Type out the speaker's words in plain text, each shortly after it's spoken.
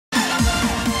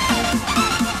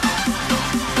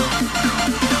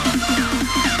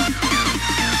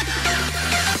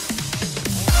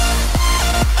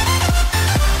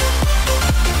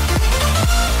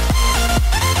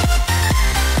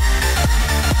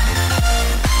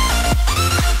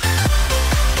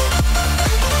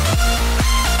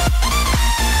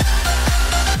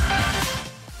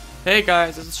Hey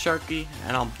guys, this is AsharkY,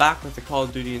 and I'm back with the Call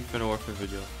of Duty Infinite Warfare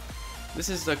video. This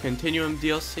is the Continuum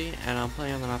DLC, and I'm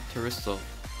playing on the map Terrestrial.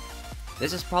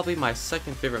 This is probably my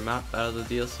second favorite map out of the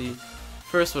DLC.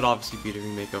 First would obviously be the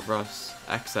remake of Rust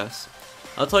XS.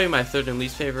 I'll tell you my third and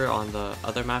least favorite on the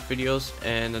other map videos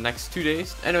in the next 2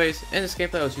 days. Anyways, in this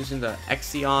gameplay I was using the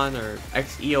EON or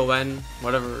EON,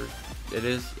 whatever it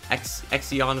is,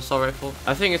 EON assault rifle.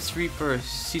 I think it's free for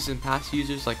season pass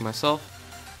users like myself.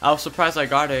 I was surprised I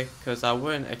got it because I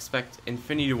wouldn't expect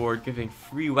Infinity Ward giving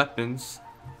free weapons.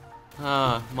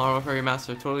 Modern Warfare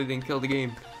Remaster totally didn't kill the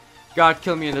game. God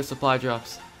kill me in their supply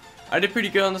drops. I did pretty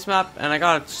good on this map and I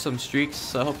got some streaks,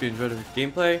 so I hope you enjoyed the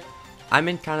gameplay. I'm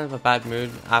in kind of a bad mood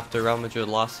after Real Madrid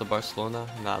lost to Barcelona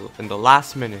in the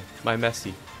last minute by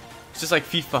Messi. It's just like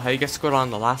FIFA, how you get scored on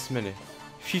the last minute.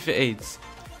 FIFA AIDS.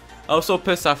 I was so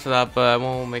pissed after that, but I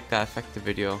won't make that affect the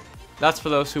video. That's for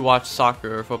those who watch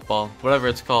soccer or football, whatever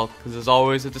it's called, because there's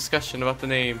always a discussion about the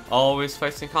name. Always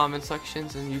fights in comment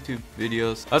sections and YouTube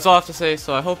videos. That's all I have to say,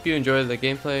 so I hope you enjoyed the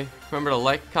gameplay. Remember to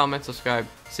like, comment, subscribe.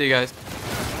 See you guys.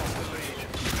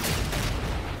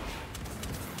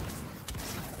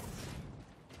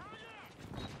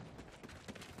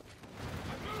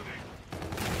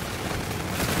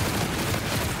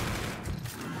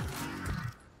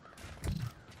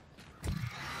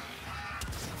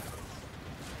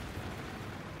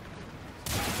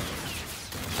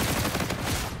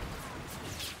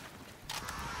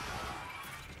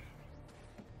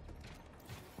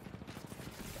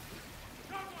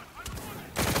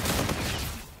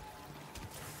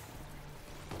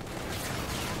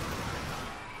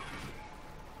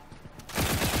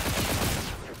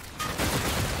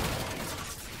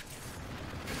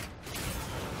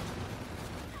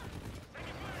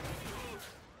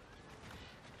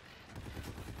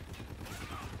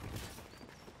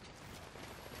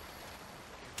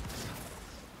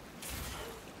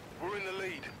 We're in the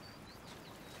lead.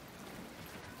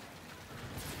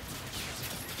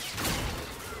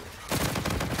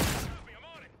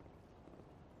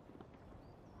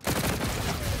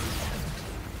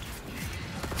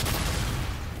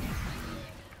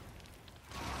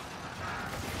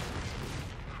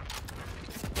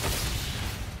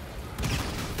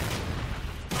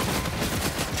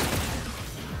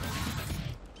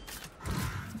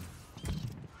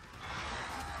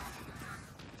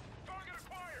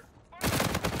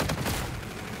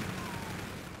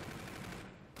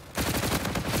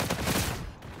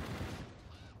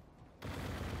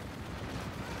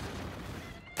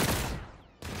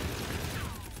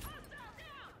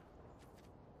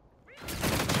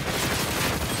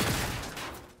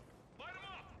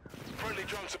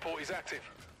 Drone support is active.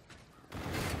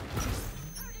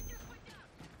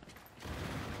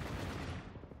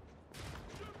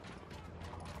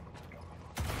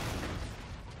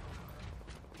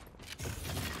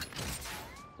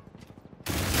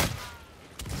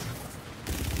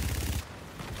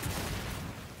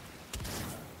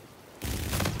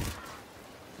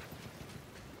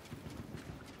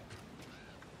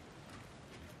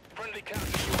 Friendly counter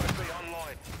UAV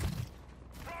online.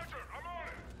 Roger, I'm on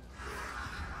it.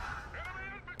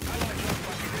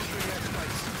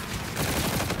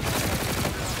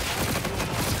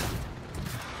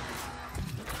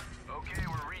 Okay,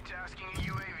 we're retasking a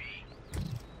UAV.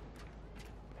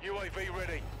 UAV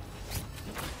ready.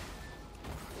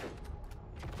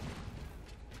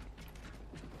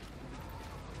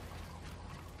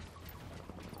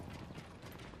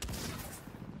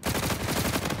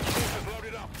 Forces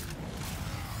loaded up.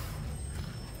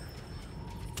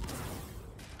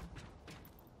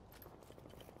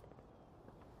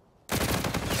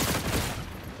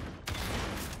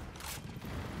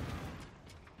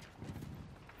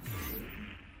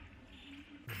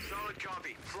 Solid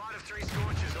copy. Flight of 3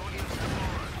 Scorches on you.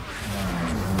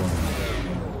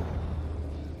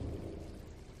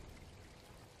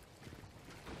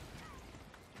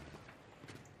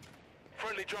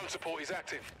 Friendly drone support is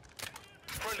active.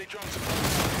 Friendly drone support.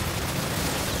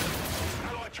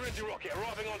 Allied Trinity rocket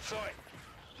arriving on site.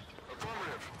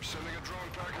 Affirmative. Sending a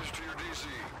drone package to your DC.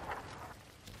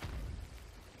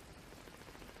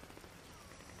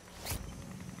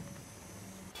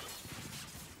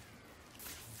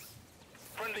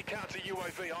 Friendly counter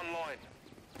UAV online.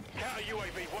 Counter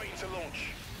UAV waiting to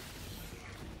launch.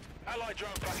 Allied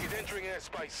drone package entering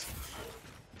airspace.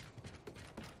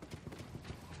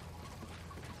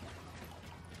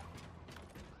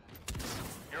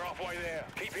 You're halfway there.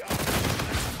 Keep it up.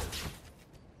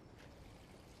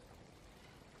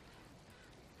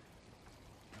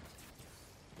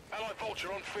 Allied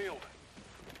Vulture on field.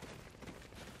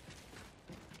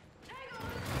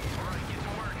 Alright, get to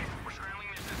work. We're scrambling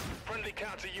this. Friendly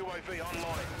counter UAV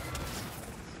online.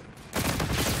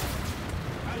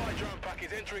 Allied drone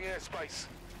package entering airspace.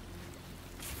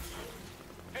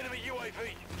 Enemy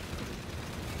UAV.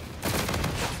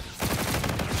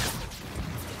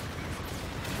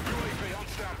 UAV on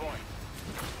standby.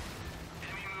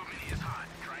 Enemy movement is hot.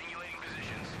 Triangulating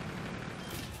positions.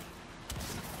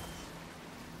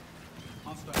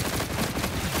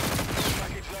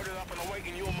 Package loaded up and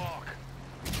awaiting your mark.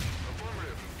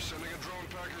 Affirmative. Sending a drone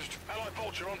package. Allied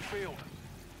Vulture on field.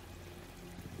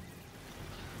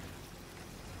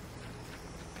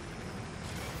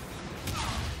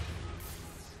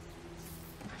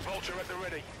 Vulture at the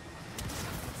ready.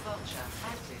 Vulture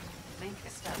active. Link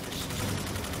established.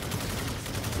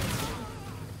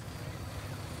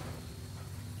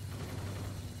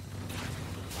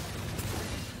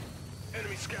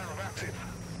 Enemy Scarab active.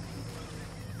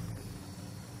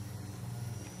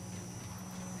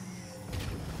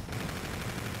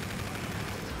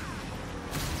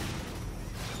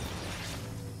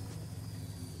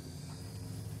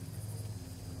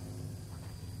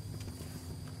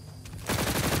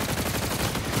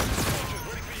 Vulture's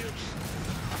ready for use.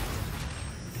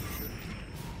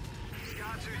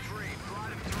 Sky 2-3.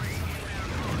 Flight of 3.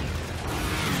 Inbound code.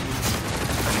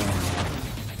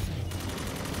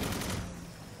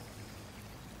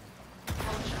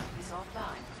 Vulture is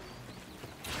offline.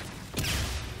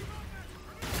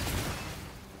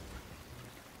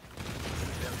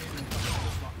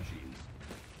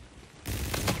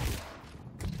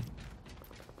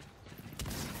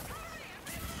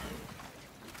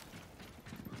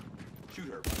 Shoot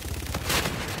her.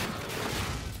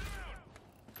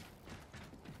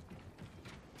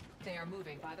 They are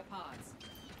moving by the pods.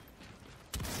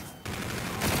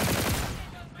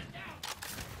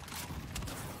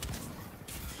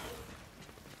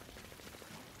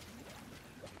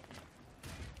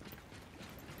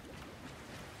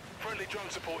 Friendly drone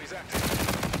support is active.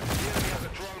 The enemy has a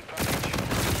drone package.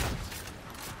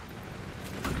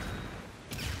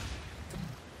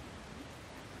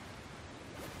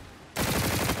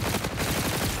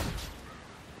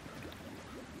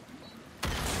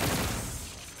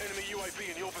 Enemy UAV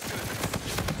in your vicinity.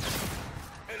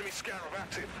 Enemy Scarab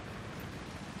active.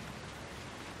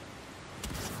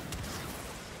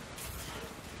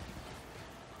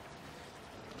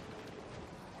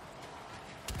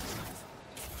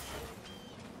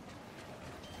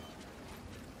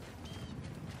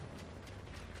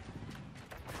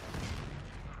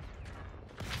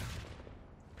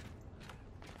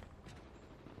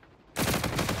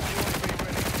 UAV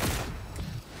ready.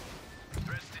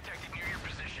 Threats detected near your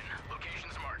position.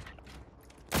 Locations marked.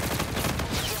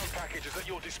 Drone package is at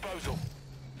your disposal.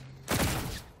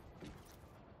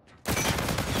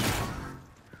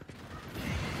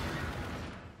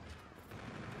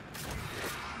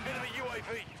 Enemy UAV.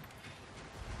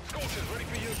 Scorchers ready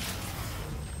for use.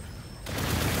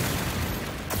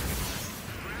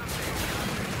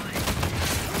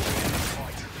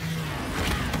 Fight.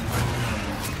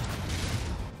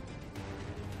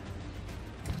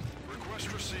 Request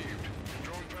received.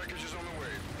 Drone package is on the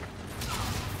way.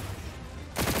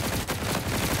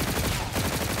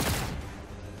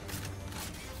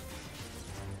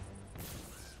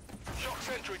 Shock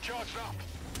sentry charged up.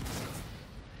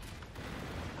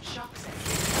 Shock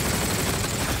sensor.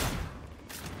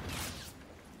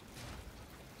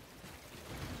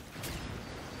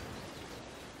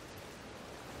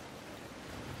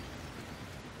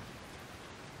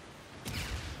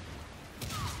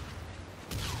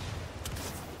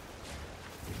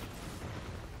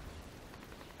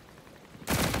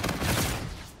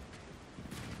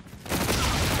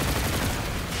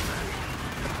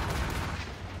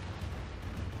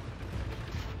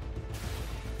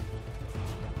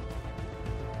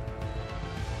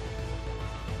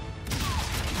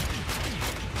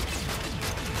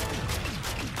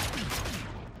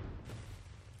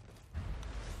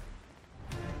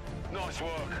 Nice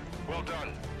work. Well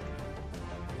done.